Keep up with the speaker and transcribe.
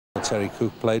Terry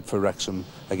Cooke played for Wrexham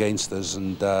against us,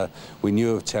 and we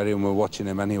knew of Terry and we were watching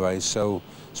him anyway, so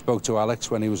spoke to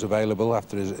Alex when he was available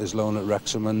after his loan at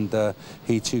Wrexham, and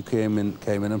he too came in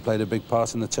and played a big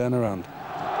part in the turnaround.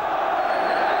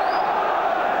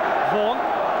 Vaughan,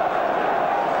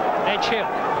 Edge Hill,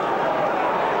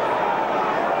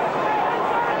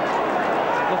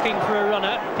 looking for a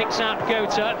runner, picks out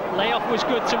Gota. Layoff was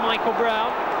good to Michael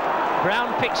Brown.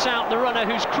 Brown picks out the runner,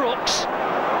 who's Crooks.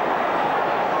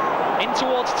 In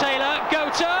towards Taylor,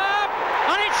 Gota,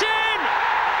 and it's in!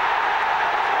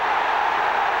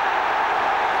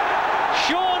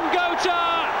 Sean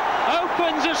Gota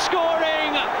opens the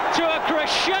scoring to a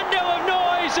crescendo of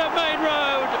noise at Main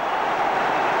Road.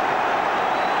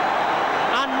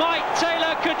 And Mike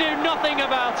Taylor could do nothing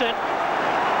about it.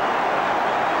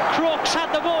 Crooks had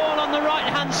the ball on the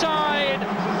right-hand side.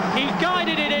 He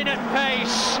guided it in at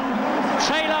pace.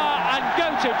 Taylor and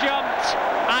Gota jumped,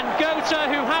 and Gota,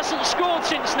 who hasn't scored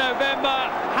since November,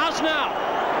 has now.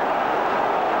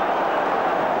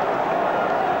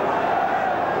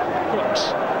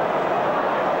 Crooks,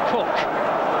 Cook,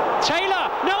 Taylor,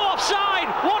 no offside,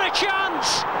 what a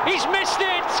chance! He's missed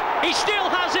it, he still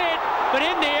has it, but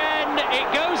in the end it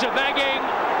goes a-begging,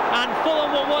 and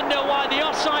Fulham will wonder why the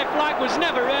offside flag was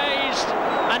never raised,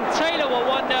 and Taylor will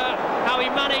wonder how he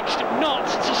managed not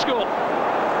to score.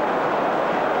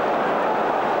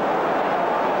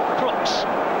 Crooks,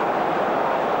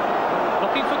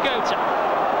 looking for Gota.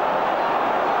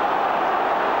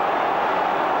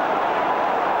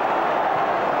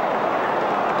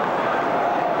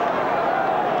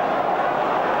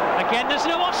 Again, there's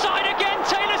no offside again,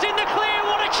 Taylor's in the clear,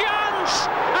 what a chance!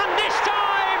 And this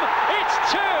time, it's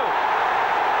two!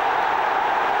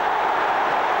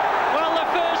 Well, the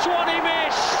first one he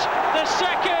missed, the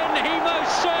second he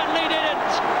most certainly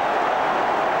didn't.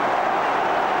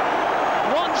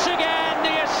 Once again,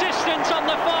 the assistant on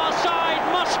the far side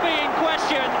must be in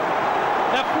question.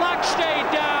 The flag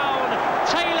stayed down,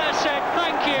 Taylor said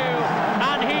thank you,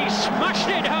 and he smashed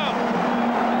it home.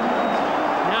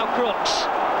 Now Crooks.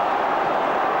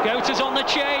 Gota's on the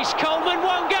chase, Coleman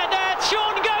won't get there,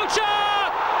 Sean Gota!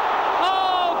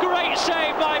 Oh, great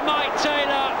save by Mike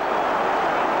Taylor.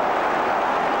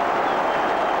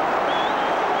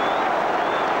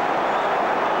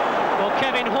 Well,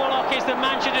 Kevin Horlock is the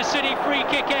Manchester City free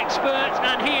kick expert,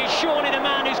 and he is surely the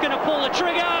man who's going to pull the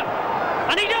trigger,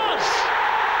 and he does!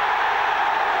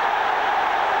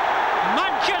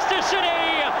 Manchester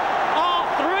City are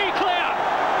 3 clear.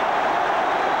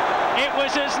 It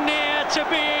was as near to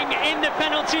being in the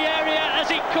penalty area as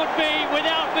it could be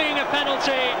without being a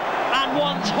penalty, and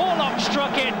once Horlock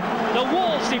struck it, the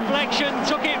wall's deflection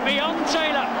took it beyond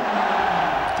Taylor.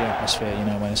 The atmosphere, you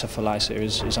know, when it's a full ice here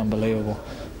is unbelievable.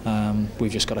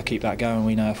 We've just got to keep that going.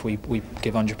 We know if we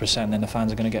give 100%, then the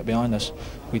fans are going to get behind us.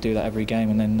 We do that every game,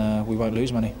 and then we won't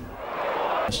lose many.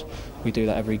 We do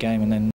that every game, and then